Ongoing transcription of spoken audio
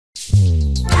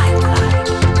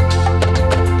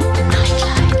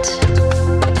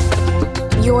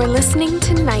You're listening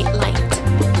to Nightlight.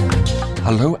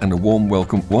 Hello and a warm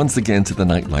welcome once again to the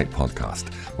Nightlight podcast.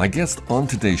 My guest on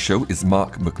today's show is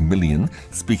Mark McMillion,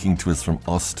 speaking to us from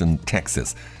Austin,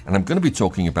 Texas. And I'm going to be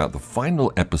talking about the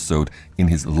final episode in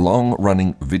his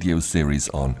long-running video series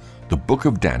on the Book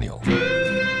of Daniel.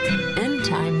 End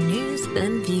time news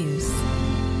and views.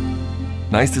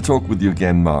 Nice to talk with you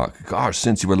again, Mark. Gosh,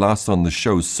 since you were last on the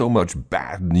show, so much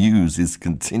bad news is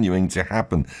continuing to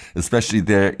happen, especially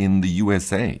there in the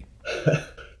USA.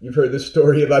 You've heard the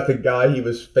story about the guy, he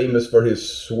was famous for his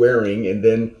swearing, and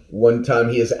then one time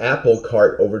his apple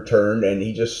cart overturned and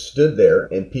he just stood there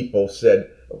and people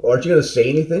said, "Aren't you going to say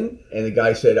anything?" And the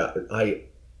guy said,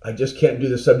 I just can't do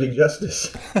the subject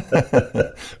justice.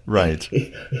 Right.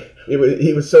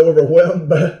 He was so overwhelmed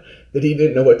that he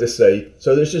didn't know what to say.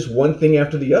 So there's just one thing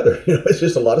after the other. It's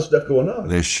just a lot of stuff going on.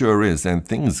 There sure is, and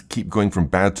things keep going from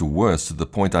bad to worse to the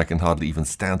point I can hardly even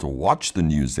stand to watch the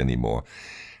news anymore.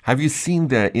 Have you seen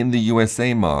there in the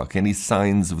USA, Mark, any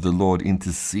signs of the Lord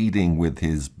interceding with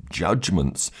his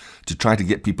judgments to try to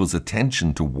get people's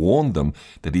attention, to warn them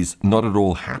that he's not at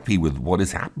all happy with what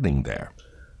is happening there?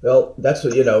 Well, that's,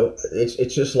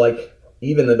 it's just like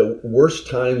even in the worst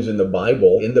times in the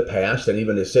Bible, in the past, and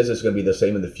even it says it's going to be the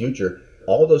same in the future,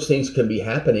 all those things can be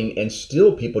happening and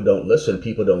still people don't listen,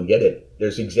 people don't get it.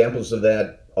 There's examples of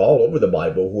that all over the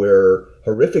Bible where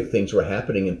horrific things were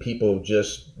happening and people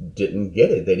just didn't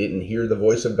get it. They didn't hear the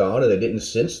voice of God, or they didn't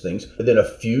sense things. But then a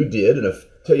few did. And I'll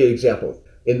tell you an example.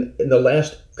 In the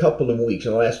last couple of weeks,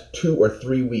 in the last 2 or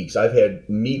 3 weeks, I've had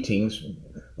meetings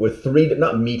with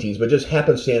not meetings, but just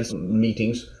happenstance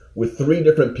meetings with 3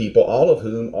 different people, all of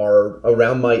whom are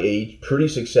around my age, pretty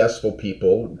successful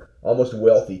people, almost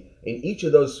wealthy. In each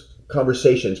of those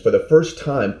conversations, for the first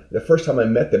time I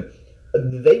met them,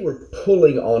 they were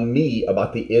pulling on me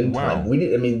about the end time.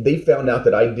 Wow. They found out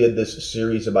that I did this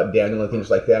series about Daniel and things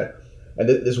like that. And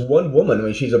this one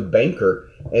woman, she's a banker.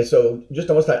 And so just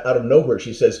almost out of nowhere,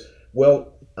 she says,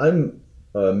 "Well, I'm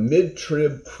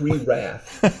mid-trib,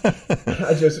 pre-wrath."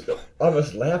 I just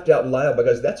almost laughed out loud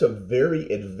because that's a very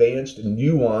advanced,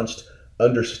 nuanced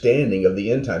understanding of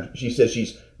the end time. She says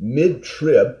she's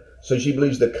mid-trib. So she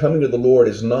believes the coming of the Lord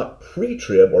is not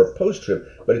pre-trib or post-trib,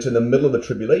 but it's in the middle of the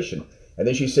tribulation. And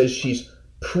then she says she's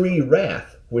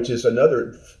pre-wrath, which is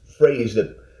another phrase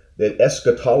that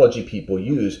eschatology people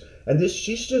use. And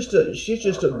she's just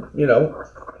a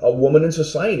woman in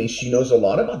society. She knows a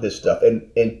lot about this stuff.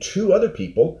 And 2 other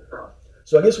people.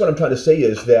 So I guess what I'm trying to say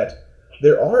is that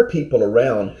there are people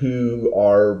around who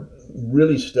are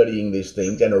really studying these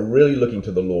things and are really looking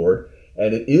to the Lord.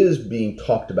 And it is being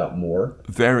talked about more.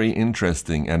 Very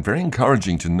interesting and very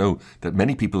encouraging to know that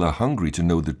many people are hungry to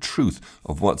know the truth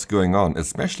of what's going on,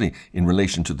 especially in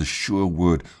relation to the sure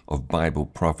word of Bible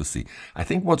prophecy. I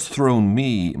think what's thrown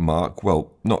me, Mark,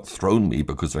 well, not thrown me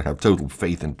because I have total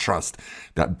faith and trust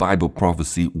that Bible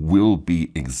prophecy will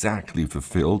be exactly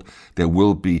fulfilled. There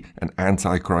will be an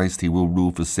Antichrist. He will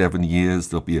rule for 7 years.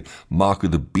 There'll be a mark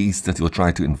of the beast that he'll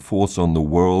try to enforce on the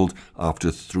world after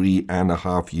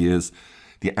 3.5 years.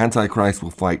 The Antichrist will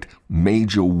fight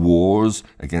major wars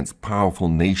against powerful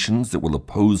nations that will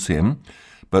oppose him.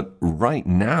 But right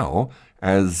now,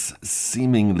 as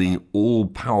seemingly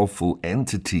all-powerful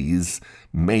entities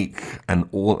make an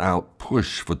all-out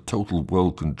push for total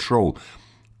world control,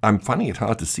 I'm finding it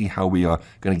hard to see how we are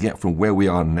going to get from where we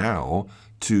are now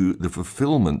to the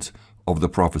fulfillment of the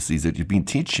prophecies that you've been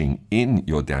teaching in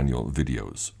your Daniel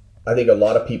videos. I think a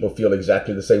lot of people feel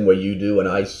exactly the same way you do, and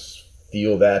I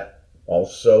feel that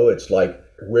also. It's like,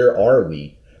 where are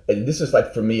we? And this is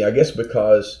like, for me, I guess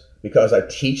because I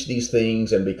teach these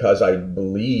things and because I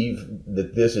believe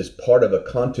that this is part of a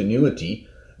continuity,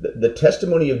 the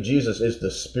testimony of Jesus is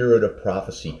the spirit of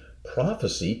prophecy.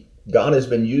 Prophecy, God has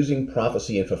been using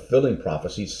prophecy and fulfilling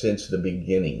prophecy since the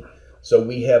beginning. So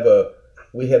we have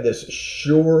this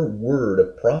sure word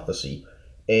of prophecy.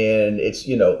 And it's,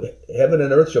 heaven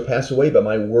and earth shall pass away, but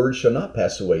my word shall not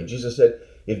pass away. Jesus said,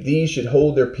 if these should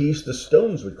hold their peace, the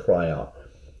stones would cry out.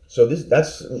 So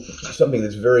that's something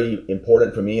that's very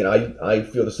important for me, and I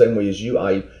feel the same way as you.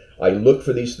 I look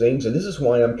for these things, and this is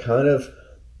why I'm kind of,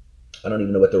 I don't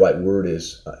even know what the right word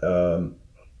is.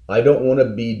 I don't want to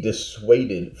be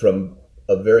dissuaded from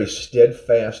a very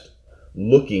steadfast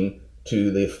looking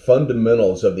to the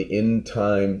fundamentals of the end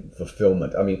time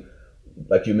fulfillment.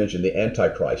 Like you mentioned, the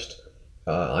Antichrist.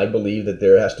 I believe that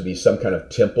there has to be some kind of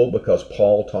temple, because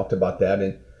Paul talked about that,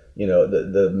 and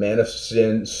the man of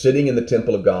sin sitting in the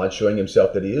temple of God, showing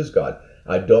himself that he is God.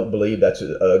 I don't believe that's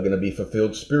going to be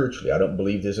fulfilled spiritually. I don't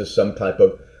believe this is some type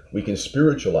of, we can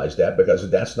spiritualize that, because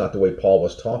that's not the way Paul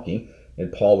was talking.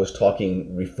 And Paul was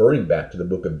talking, referring back to the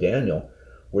book of Daniel.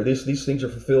 where these things are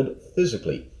fulfilled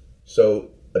physically.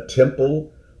 So a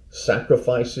temple,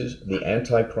 sacrifices, the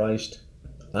Antichrist.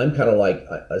 I'm kind of like,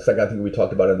 it's like I think we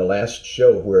talked about in the last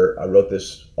show where I wrote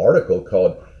this article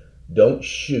called "Don't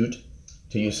Shoot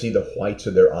Till You See the Whites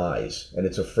of Their Eyes." And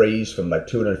it's a phrase from like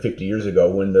 250 years ago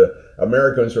when the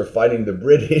Americans were fighting the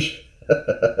British.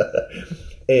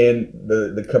 And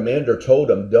the commander told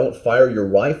them, don't fire your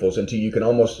rifles until you can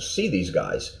almost see these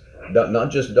guys.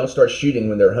 Don't start shooting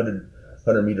when they're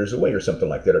 100 meters away or something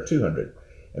like that, or 200.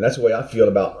 And that's the way I feel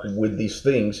about with these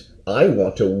things. I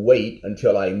want to wait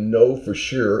until I know for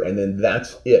sure, and then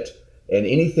that's it. And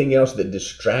anything else that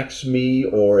distracts me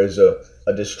or is a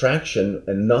distraction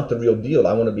and not the real deal,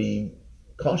 I want to be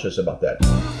cautious about that.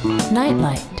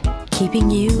 Nightlight, keeping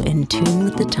you in tune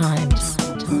with the times.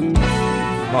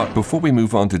 Mark, before we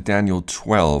move on to Daniel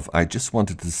 12, I just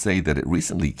wanted to say that it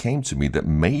recently came to me that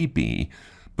maybe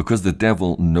because the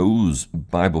devil knows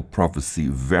Bible prophecy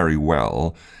very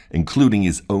well, including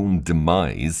his own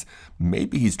demise,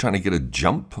 maybe he's trying to get a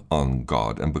jump on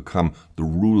God and become the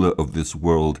ruler of this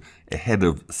world ahead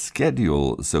of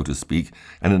schedule, so to speak,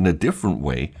 and in a different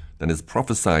way than is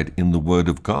prophesied in the Word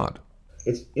of God.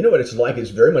 It's, you know what it's like?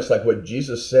 It's very much like what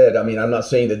Jesus said. I mean, I'm not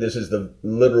saying that this is the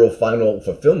literal final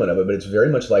fulfillment of it, but it's very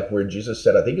much like where Jesus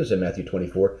said, I think it was in Matthew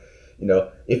 24,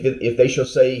 if they shall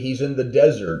say he's in the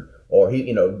desert, or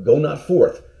go not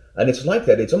forth. And it's like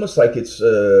that. It's almost like it's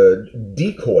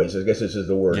decoys, I guess this is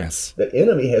the word. Yes. The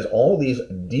enemy has all these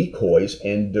decoys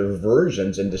and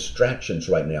diversions and distractions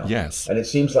right now. Yes. And it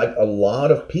seems like a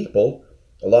lot of people,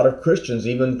 a lot of Christians,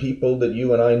 even people that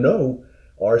you and I know,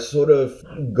 are sort of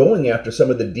going after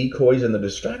some of the decoys and the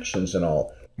distractions and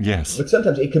all. Yes. But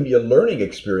sometimes it can be a learning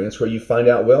experience where you find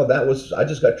out, well, I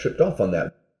just got tripped off on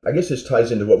that. I guess this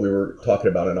ties into what we were talking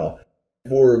about and all.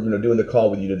 Before doing the call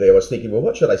with you today, I was thinking, well,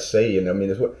 what should I say? And I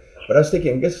mean, but I was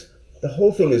thinking, I guess the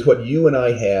whole thing is what you and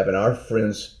I have and our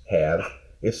friends have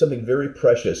is something very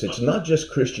precious. It's not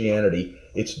just Christianity,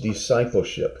 it's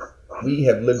discipleship. We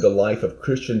have lived a life of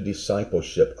Christian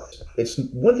discipleship. It's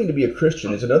one thing to be a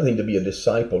Christian, it's another thing to be a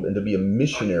disciple and to be a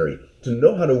missionary, to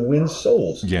know how to win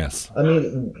souls. Yes. I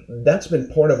mean, that's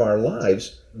been part of our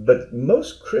lives, but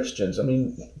most Christians, I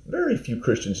mean, very few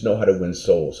Christians know how to win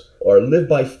souls or live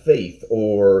by faith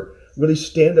or really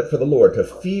stand up for the Lord, to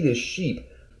feed his sheep.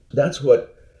 That's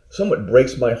what somewhat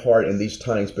breaks my heart in these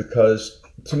times, because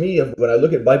to me, when I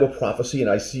look at Bible prophecy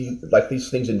and I see like these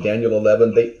things in Daniel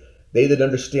 11, they that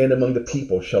understand among the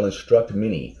people shall instruct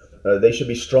many. They should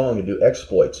be strong and do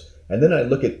exploits. And then I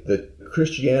look at the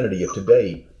Christianity of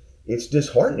today. It's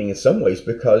disheartening in some ways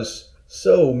because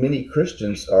so many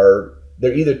Christians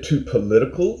they're either too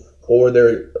political or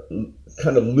they're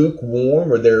kind of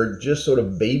lukewarm or they're just sort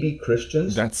of baby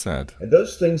Christians. That's sad. And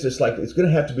those things, it's like, it's going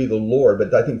to have to be the Lord.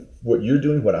 But I think what you're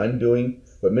doing, what I'm doing,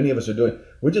 what many of us are doing,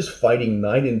 we're just fighting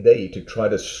night and day to try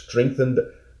to strengthen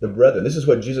the brethren. This is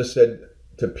what Jesus said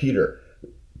to Peter.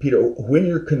 Peter, when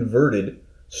you're converted,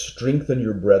 strengthen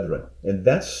your brethren. And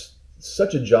that's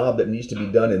such a job that needs to be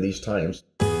done in these times.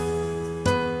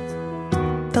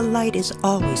 The light is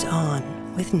always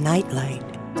on with Nightlight.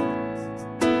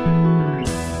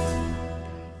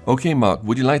 Okay, Mark,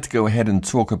 would you like to go ahead and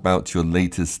talk about your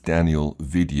latest Daniel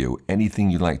video? Anything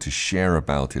you'd like to share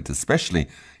about it, especially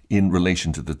in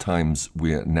relation to the times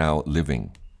we're now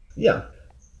living? Yeah.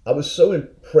 I was so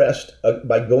impressed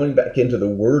by going back into the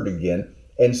Word again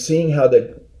and seeing how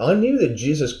that I knew that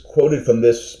Jesus quoted from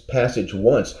this passage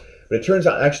once, but it turns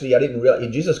out actually I didn't realize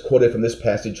Jesus quoted from this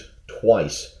passage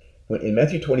twice. In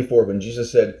Matthew 24, when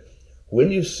Jesus said,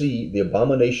 when you see the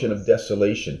abomination of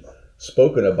desolation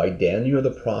spoken of by Daniel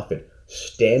the prophet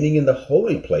standing in the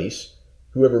holy place,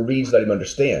 whoever reads, let him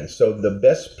understand. So the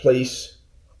best place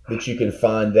that you can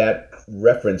find that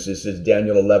reference is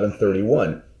Daniel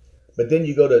 11:31. But then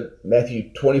you go to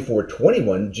Matthew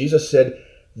 24:21, Jesus said,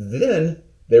 then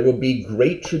there will be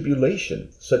great tribulation,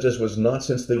 such as was not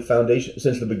since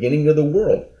the beginning of the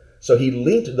world. So he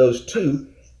linked those two,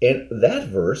 and that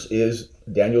verse is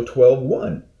Daniel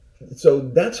 12:1. So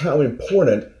that's how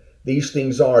important these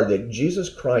things are, that Jesus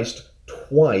Christ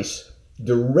twice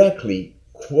directly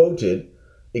quoted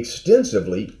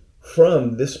extensively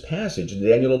from this passage,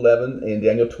 Daniel 11 and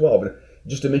Daniel 12. And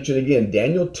just to mention again,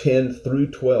 Daniel 10 through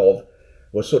 12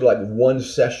 was sort of like one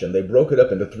session. They broke it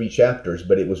up into 3 chapters,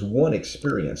 but it was one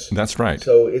experience. That's right.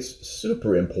 So it's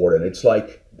super important. It's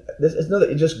like,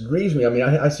 it just grieves me. I mean,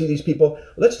 I see these people,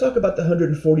 let's talk about the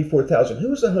 144,000. Who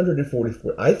was the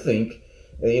 144? I think,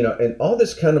 and all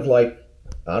this kind of like,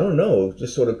 I don't know,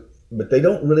 just sort of, but they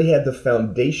don't really have the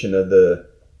foundation of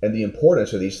and the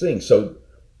importance of these things. So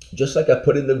just like I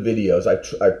put in the videos,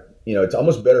 it's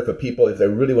almost better for people, if they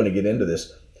really want to get into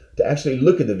this, to actually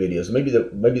look at the videos.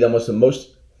 Maybe almost the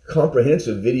most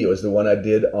comprehensive video is the one I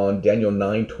did on Daniel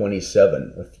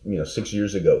 9:27, 6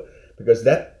 years ago, because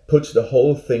that puts the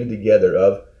whole thing together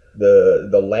of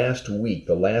the last week,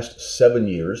 the last 7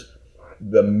 years,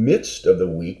 the midst of the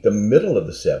week, the middle of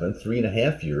the 7,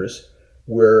 3.5 years,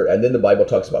 and then the Bible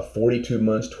talks about 42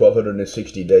 months,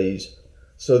 1,260 days.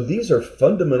 So these are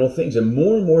fundamental things, and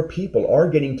more people are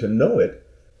getting to know it.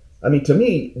 I mean, to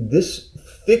me, this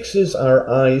fixes our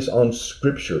eyes on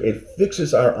Scripture. It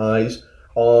fixes our eyes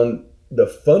on the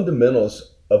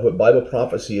fundamentals of what Bible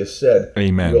prophecy has said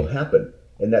Amen. Will happen.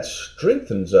 And that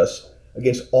strengthens us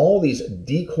against all these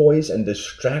decoys and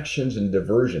distractions and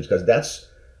diversions, because that's,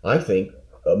 I think,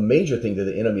 a major thing that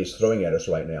the enemy is throwing at us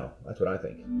right now. That's what I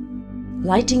think.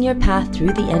 Lighting your path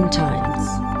through the end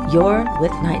times. You're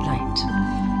with Nightlight.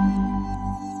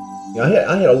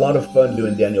 I had a lot of fun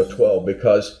doing Daniel 12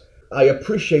 because I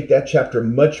appreciate that chapter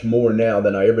much more now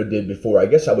than I ever did before. I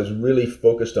guess I was really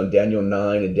focused on Daniel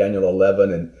 9 and Daniel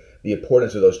 11 and the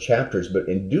importance of those chapters. But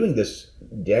in doing this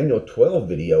Daniel 12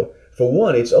 video, for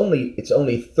one, it's only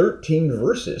 13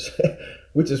 verses,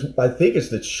 which is, I think, is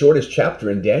the shortest chapter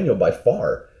in Daniel by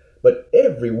far. But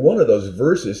every one of those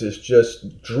verses is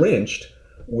just drenched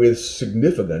with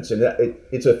significance. And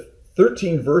it's a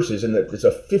 13 verses, and it's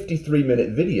a 53-minute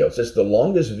video. So it's the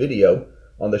longest video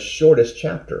on the shortest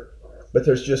chapter. But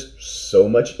there's just so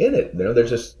much in it. There's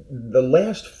just the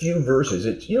last few verses.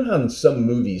 It's, how in some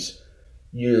movies,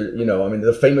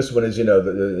 the famous one is,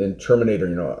 in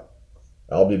Terminator,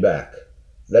 I'll be back.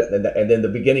 And then the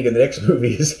beginning of the next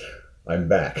movie is, I'm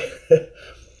back.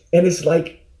 And it's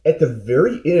like at the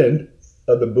very end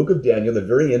of the book of Daniel, the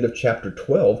very end of chapter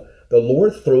 12, the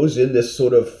Lord throws in this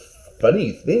sort of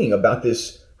funny thing about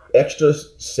this extra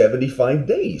 75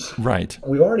 days. Right.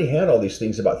 We already had all these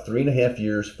things about 3.5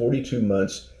 years, 42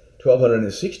 months,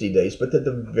 1,260 days, but at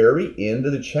the very end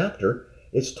of the chapter,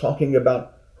 it's talking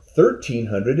about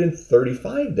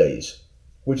 1,335 days,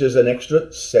 which is an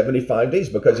extra 75 days,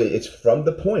 because it's from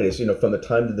the point, it's, from the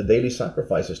time that the daily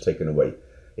sacrifice is taken away.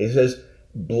 It says,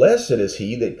 blessed is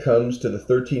he that comes to the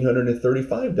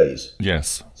 1,335 days.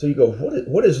 Yes. So you go,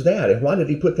 what is that? And why did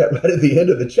he put that right at the end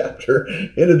of the chapter,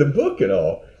 end of the book and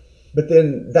all? But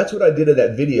then that's what I did in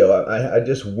that video. I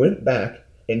just went back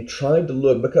and tried to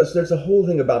look, because there's a whole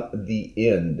thing about the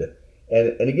end.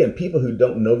 And again, people who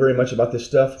don't know very much about this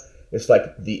stuff, it's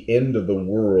like the end of the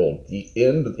world, the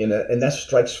end, and that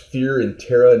strikes fear and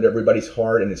terror into everybody's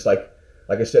heart. And it's like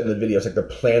I said in the video, it's like the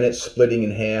planet splitting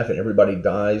in half and everybody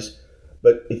dies.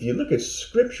 But if you look at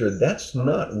Scripture, that's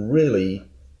not really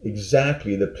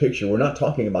exactly the picture. We're not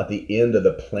talking about the end of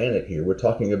the planet here. We're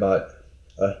talking about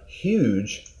a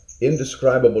huge,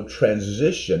 indescribable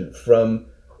transition from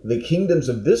the kingdoms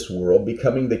of this world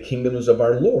becoming the kingdoms of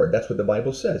our Lord. That's what the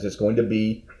Bible says. It's going to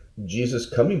be Jesus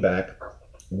coming back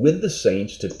with the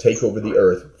saints to take over the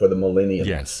earth for the millennium.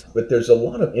 Yes. But there's a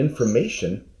lot of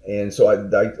information, and so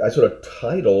I sort of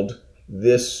titled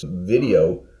this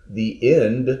video, The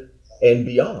End and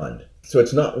Beyond. So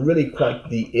it's not really quite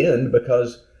the end,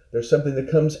 because there's something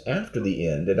that comes after the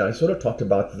end. And I sort of talked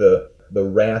about the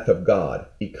wrath of God,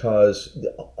 because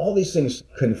all these things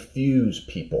confuse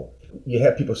people. You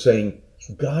have people saying,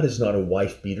 God is not a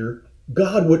wife beater.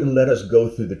 God wouldn't let us go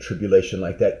through the tribulation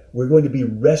like that. We're going to be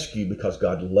rescued because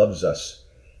God loves us.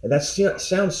 And that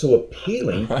sounds so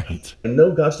appealing. Right. And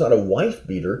no, God's not a wife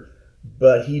beater,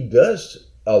 but he does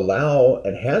allow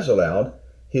and has allowed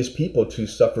his people to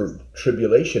suffer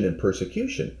tribulation and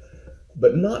persecution,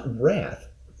 but not wrath.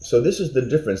 So this is the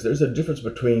difference. There's a difference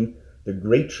between the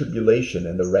great tribulation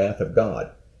and the wrath of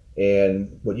God.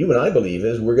 And what you and I believe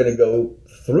is we're going to go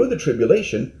through the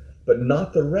tribulation, but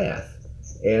not the wrath.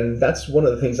 And that's one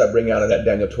of the things I bring out in that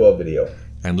Daniel 12 video.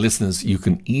 And listeners, you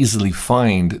can easily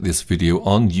find this video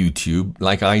on YouTube,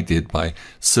 like I did, by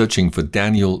searching for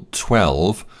Daniel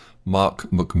 12, Mark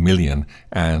McMillion,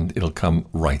 and it'll come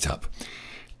right up.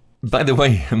 By the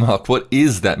way, Mark, what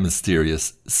is that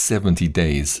mysterious 70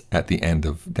 days at the end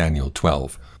of Daniel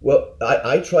 12? Well,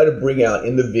 I try to bring out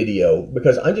in the video,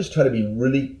 because I just try to be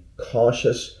really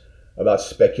cautious about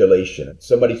speculation.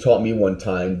 Somebody taught me one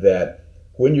time that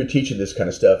when you're teaching this kind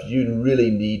of stuff, you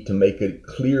really need to make a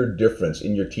clear difference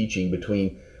in your teaching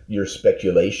between your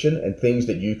speculation and things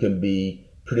that you can be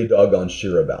pretty doggone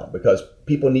sure about, because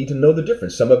people need to know the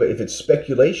difference. Some of it, if it's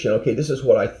speculation, okay, this is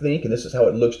what I think and this is how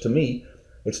it looks to me,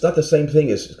 it's not the same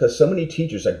thing as, because so many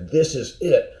teachers like, this is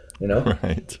it,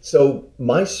 Right. So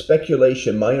my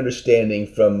speculation, my understanding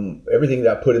from everything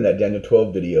that I put in that Daniel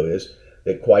 12 video is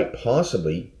that quite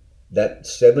possibly that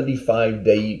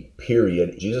 75-day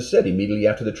period, Jesus said immediately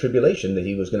after the tribulation that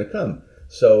he was going to come.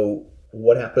 So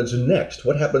what happens next?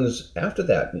 What happens after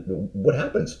that? What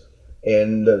happens?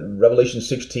 And Revelation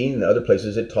 16 and other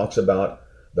places, it talks about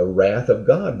the wrath of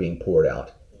God being poured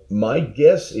out. My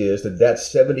guess is that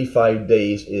 75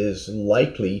 days is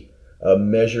likely a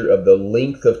measure of the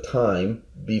length of time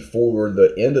before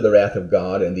the end of the wrath of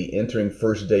God and the entering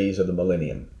first days of the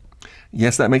millennium.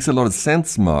 Yes, that makes a lot of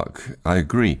sense, Mark. I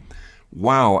agree.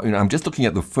 Wow, I'm just looking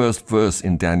at the first verse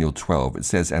in Daniel 12. It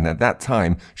says, "And at that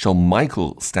time shall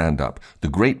Michael stand up, the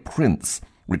great prince,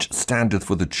 which standeth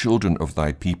for the children of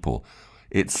thy people."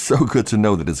 It's so good to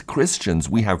know that as Christians,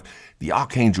 we have the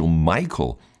archangel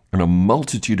Michael and a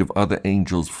multitude of other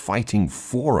angels fighting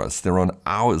for us. They're on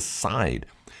our side.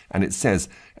 And it says,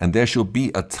 "And there shall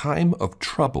be a time of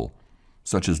trouble,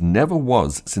 such as never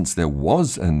was since there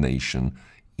was a nation,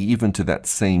 even to that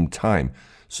same time."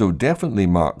 So definitely,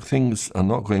 Mark, things are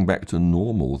not going back to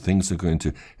normal. Things are going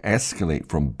to escalate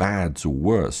from bad to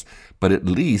worse. But at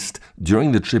least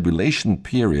during the tribulation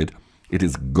period, it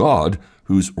is God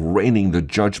who's raining the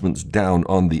judgments down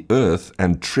on the earth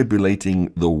and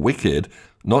tribulating the wicked,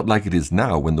 not like it is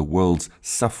now when the world's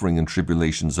suffering and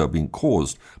tribulations are being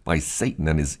caused by Satan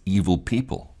and his evil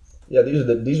people. Yeah,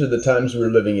 these are the times we're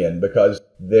living in, because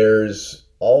there's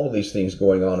all of these things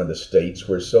going on in the States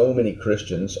where so many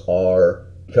Christians are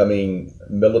becoming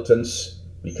militants,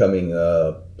 becoming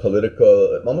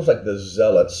political, almost like the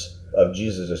zealots of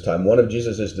Jesus' time. One of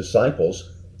Jesus' disciples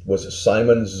was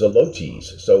Simon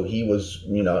Zelotes. So he was,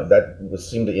 that would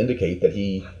seem to indicate that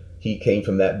he came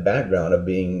from that background of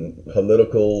being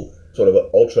political, sort of an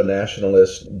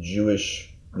ultra-nationalist,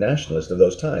 Jewish nationalist of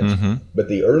those times. Mm-hmm. But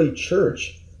the early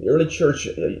church,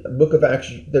 Book of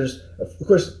Acts, there's, of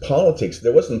course, politics.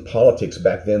 There wasn't politics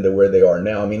back then to where they are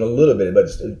now. I mean, a little bit, but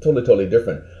it's totally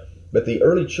different. But the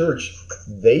early church,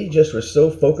 they just were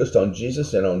so focused on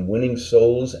Jesus and on winning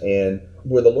souls, and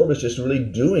where the Lord was just really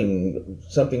doing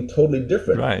something totally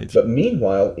different. Right. But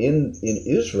meanwhile, in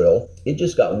Israel, it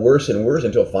just got worse and worse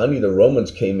until finally the Romans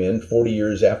came in 40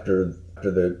 years after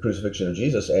the crucifixion of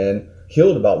Jesus and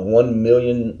killed about 1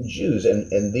 million Jews.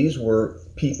 And these were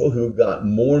people who got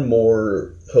more and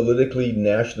more politically,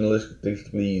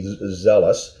 nationalistically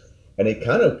zealous. And it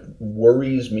kind of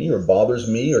worries me or bothers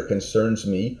me or concerns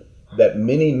me that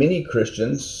many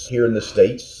Christians here in the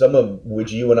States, some of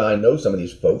which you and I know some of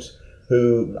these folks,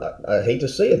 who, I hate to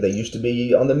say it, they used to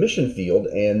be on the mission field,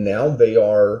 and now they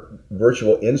are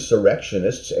virtual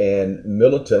insurrectionists and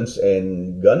militants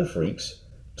and gun freaks.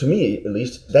 To me, at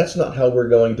least, that's not how we're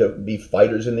going to be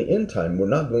fighters in the end time. We're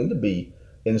not going to be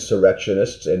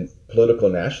insurrectionists and political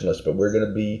nationalists, but we're going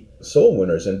to be soul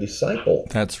winners and disciple.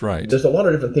 That's right. There's a lot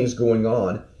of different things going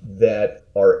on that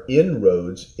are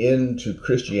inroads into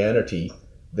Christianity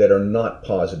that are not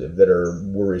positive, that are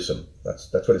worrisome.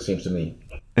 That's what it seems to me.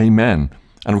 Amen.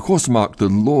 And of course, Mark, the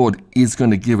Lord is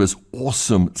going to give us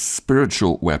awesome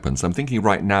spiritual weapons. I'm thinking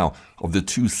right now of the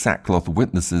two sackcloth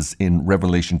witnesses in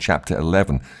Revelation chapter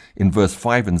 11. In verse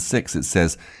 5 and 6, it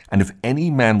says, "And if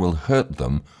any man will hurt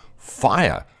them,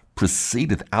 fire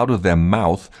proceedeth out of their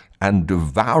mouth and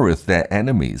devoureth their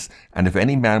enemies. And if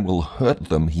any man will hurt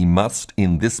them, he must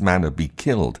in this manner be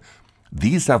killed.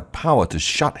 These have power to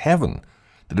shut heaven,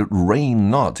 that it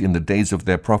rain not in the days of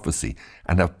their prophecy,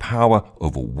 and have power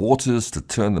over waters to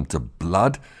turn them to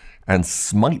blood, and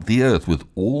smite the earth with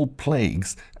all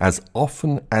plagues as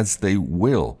often as they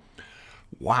will."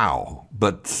 Wow.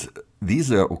 But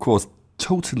these are, of course,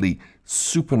 totally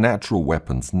supernatural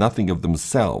weapons, nothing of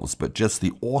themselves, but just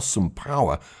the awesome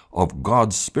power of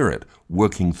God's Spirit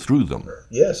working through them.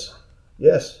 Yes,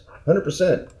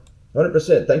 100%.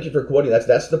 Thank you for quoting.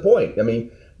 That's the point. I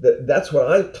mean, that's what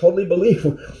I totally believe.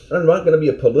 I'm not going to be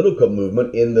a political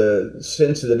movement in the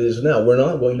sense that it is now. We're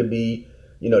not going to be,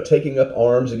 taking up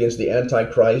arms against the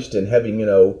Antichrist and having,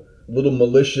 little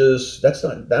militias.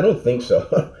 I don't think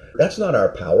so. That's not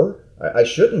our power. I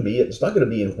shouldn't be. It's not going to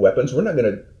be in weapons. We're not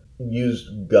going to use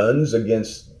guns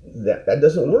against that. That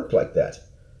doesn't work like that.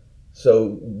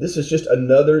 So this is just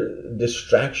another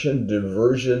distraction,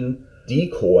 diversion,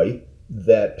 decoy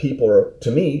that people are, to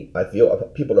me, I feel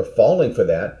people are falling for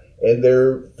that, and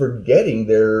they're forgetting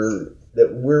that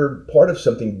we're part of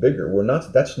something bigger.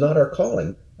 That's not our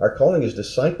calling. Our calling is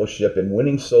discipleship and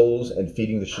winning souls and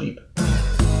feeding the sheep.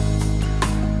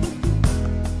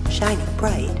 Shining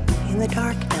bright in the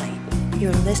dark night,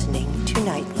 you're listening to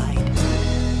Nightlight.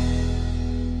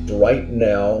 Right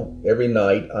now, every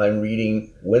night, I'm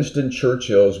reading Winston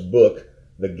Churchill's book,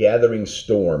 The Gathering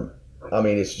Storm. I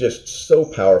mean, it's just so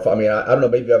powerful. I mean, I don't know,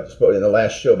 maybe I've spoken in the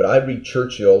last show, but I read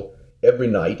Churchill every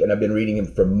night, and I've been reading him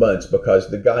for months because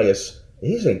the guy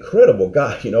he's an incredible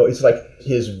guy. It's like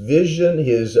his vision,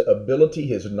 his ability,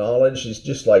 his knowledge is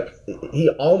just like, he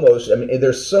almost,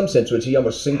 there's some sense in which he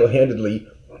almost single-handedly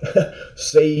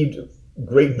saved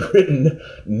Great Britain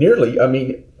nearly.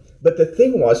 But the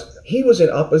thing was, he was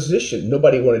in opposition.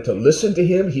 Nobody wanted to listen to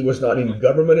him. He was not in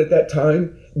government at that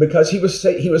time because he was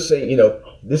saying,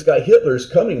 this guy Hitler's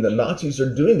coming. The Nazis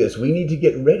are doing this. We need to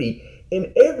get ready.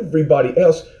 And everybody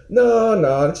else, no,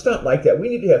 it's not like that. We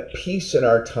need to have peace in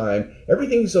our time.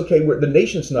 Everything's okay. The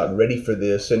nation's not ready for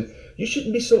this. And you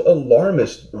shouldn't be so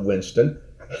alarmist, Winston.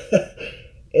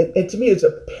 and to me, it's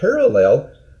a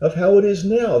parallel of how it is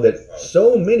now, that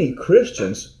so many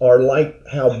Christians are like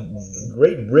how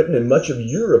Great Britain and much of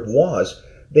Europe was.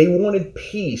 They wanted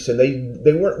peace, and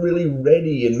they weren't really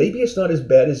ready. And maybe it's not as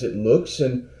bad as it looks,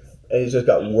 and it just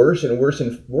got worse and worse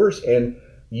and worse. And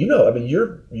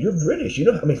you're British.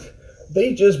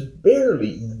 They just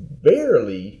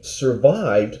barely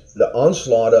survived the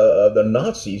onslaught of the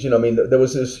Nazis. There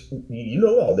was this,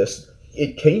 all this.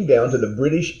 It came down to the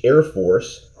British Air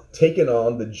Force taking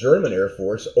on the German Air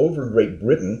Force over Great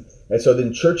Britain. And so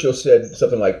then Churchill said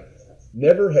something like,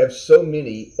 never have so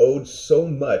many owed so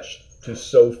much to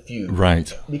so few.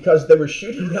 Right. Because they were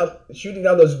shooting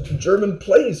down those German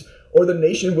planes, or the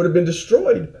nation would have been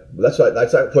destroyed. That's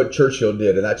what Churchill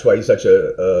did, and that's why he's such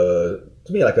to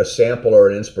me, like a sample or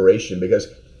an inspiration, because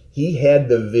he had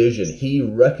the vision. He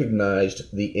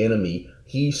recognized the enemy.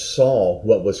 He saw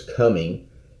what was coming,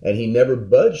 and he never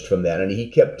budged from that. And he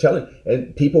kept telling,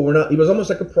 and people were not. He was almost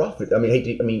like a prophet.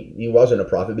 He wasn't a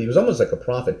prophet, but he was almost like a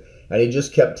prophet. And he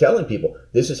just kept telling people,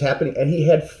 this is happening, and he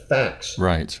had facts.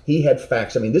 Right. He had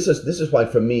facts. This is why,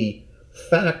 for me,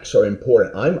 facts are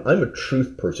important. I'm a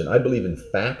truth person. I believe in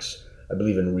facts. I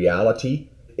believe in reality.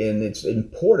 And it's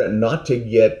important not to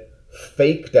get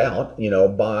faked out,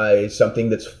 by something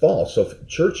that's false. So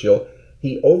Churchill,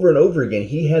 he over and over again,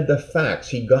 he had the facts.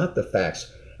 He got the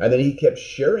facts. And then he kept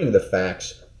sharing the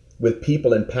facts with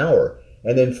people in power.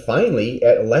 And then finally,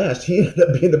 at last, he ended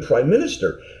up being the prime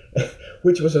minister,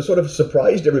 which was a sort of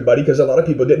surprise to everybody because a lot of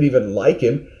people didn't even like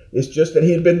him. It's just that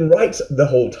he had been right the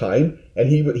whole time, and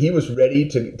he was ready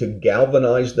to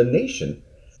galvanize the nation.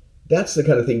 That's the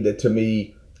kind of thing that, to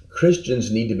me,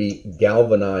 Christians need to be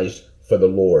galvanized for the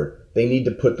Lord. They need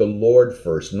to put the Lord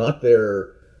first, not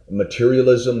their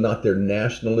materialism, not their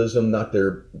nationalism, not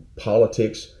their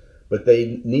politics, but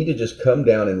they need to just come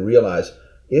down and realize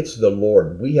it's the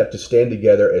Lord. We have to stand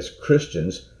together as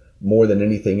Christians more than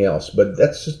anything else. But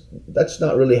that's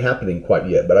not really happening quite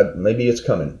yet, but maybe it's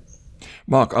coming.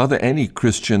 Mark, are there any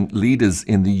Christian leaders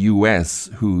in the U.S.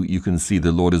 who you can see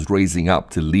the Lord is raising up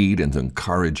to lead and to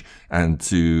encourage and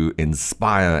to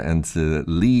inspire and to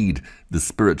lead the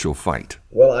spiritual fight?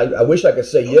 Well, I wish I could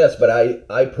say yes, but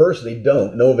I personally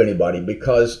don't know of anybody,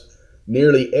 because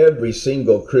nearly every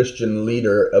single Christian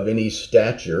leader of any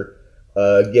stature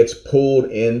gets pulled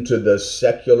into the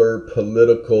secular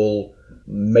political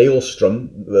maelstrom,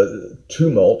 the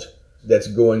tumult that's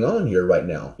going on here right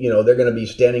now. They're going to be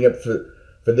standing up for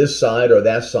this side or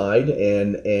that side,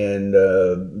 and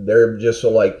they're just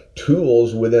sort of like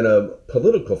tools within a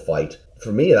political fight.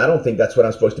 For me, I don't think that's what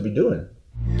I'm supposed to be doing.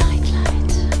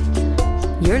 Nightlight.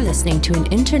 You're listening to an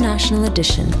international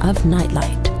edition of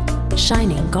Nightlight,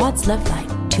 shining God's love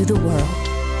light to the world.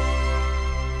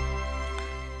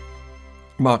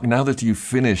 Mark, now that you've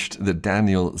finished the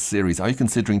Daniel series, are you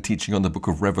considering teaching on the book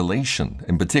of Revelation?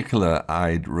 In particular,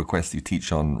 I'd request you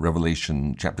teach on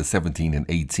Revelation chapter 17 and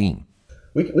 18.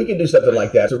 We can do something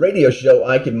like that. It's a radio show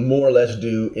I can more or less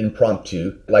do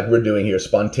impromptu, like we're doing here,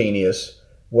 spontaneous.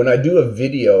 When I do a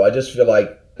video, I just feel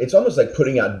like it's almost like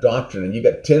putting out doctrine, and you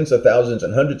got tens of thousands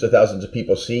and hundreds of thousands of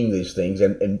people seeing these things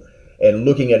and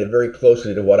looking at it very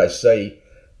closely to what I say.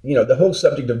 The whole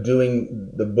subject of doing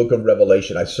the book of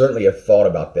Revelation, I certainly have thought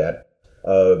about that.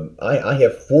 I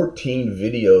have 14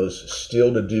 videos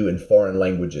still to do in foreign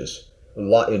languages. A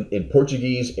lot in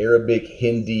Portuguese, Arabic,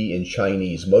 Hindi, and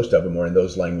Chinese. Most of them are in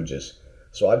those languages.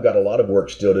 So I've got a lot of work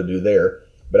still to do there.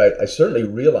 But I certainly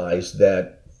realize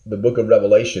that the book of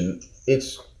Revelation,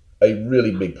 it's a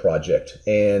really big project.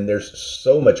 And there's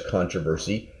so much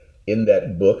controversy in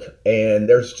that book. And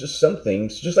there's just some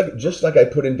things, just like I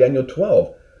put in Daniel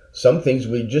 12, some things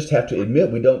we just have to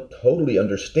admit we don't totally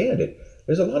understand it.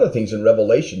 There's a lot of things in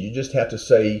Revelation you just have to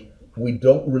say we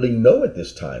don't really know at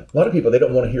this time. A lot of people, they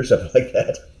don't want to hear something like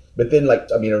that. But then,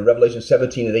 in Revelation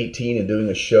 17 and 18 and doing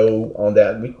a show on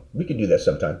that, we could do that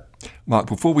sometime. Mark,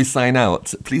 before we sign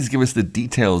out, please give us the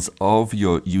details of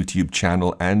your YouTube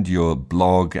channel and your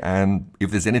blog, and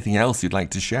if there's anything else you'd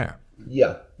like to share.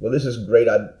 Yeah, well, this is great.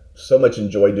 I'm so much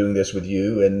enjoy doing this with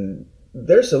you. And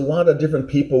there's a lot of different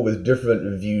people with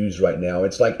different views right now.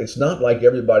 It's not like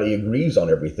everybody agrees on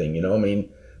everything, you know. I mean,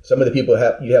 some of the people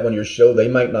you have on your show, they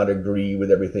might not agree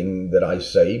with everything that I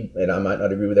say, and I might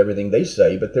not agree with everything they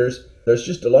say, but there's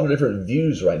just a lot of different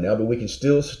views right now, but we can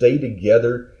still stay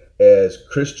together as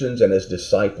Christians and as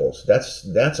disciples.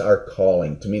 That's our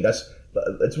calling. To me, that's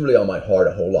really on my heart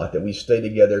a whole lot, that we stay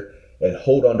together and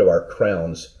hold on to our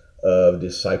crowns of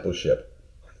discipleship.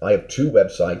 I have 2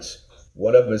 websites.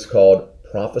 One of them is called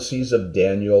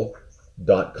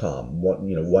PROPHECIESofDaniel.com.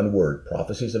 One word,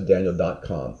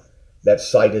 PROPHECIESofDaniel.com. That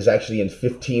site is actually in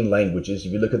 15 languages.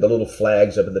 If you look at the little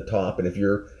flags up at the top, and if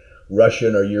you're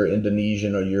Russian or you're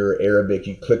Indonesian or you're Arabic,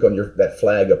 you click on that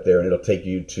flag up there and it'll take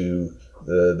you to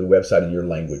the website in your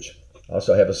language. I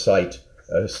also have a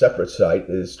separate site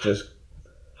is just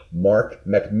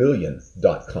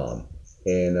markmcmillion.com.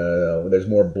 And there's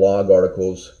more blog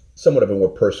articles, somewhat of a more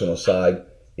personal side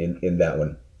in that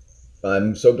one.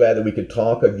 I'm so glad that we could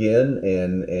talk again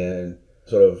and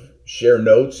sort of share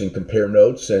notes and compare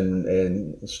notes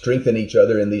and strengthen each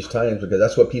other in these times, because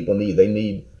that's what people need. They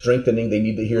need strengthening. They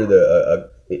need to hear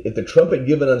if the trumpet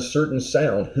give an uncertain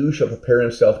sound, who shall prepare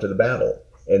himself to the battle?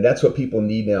 And that's what people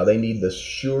need now. They need the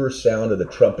sure sound of the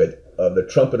trumpet of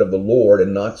the Lord,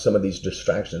 and not some of these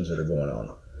distractions that are going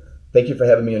on. Thank you for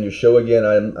having me on your show again.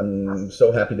 I'm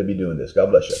so happy to be doing this. God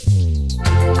bless you.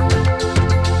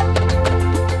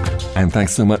 And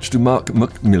thanks so much to Mark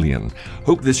McMillion.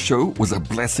 Hope this show was a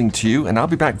blessing to you, and I'll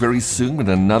be back very soon with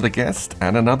another guest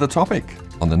and another topic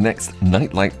on the next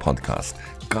Nightlight podcast.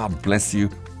 God bless you.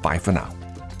 Bye for now.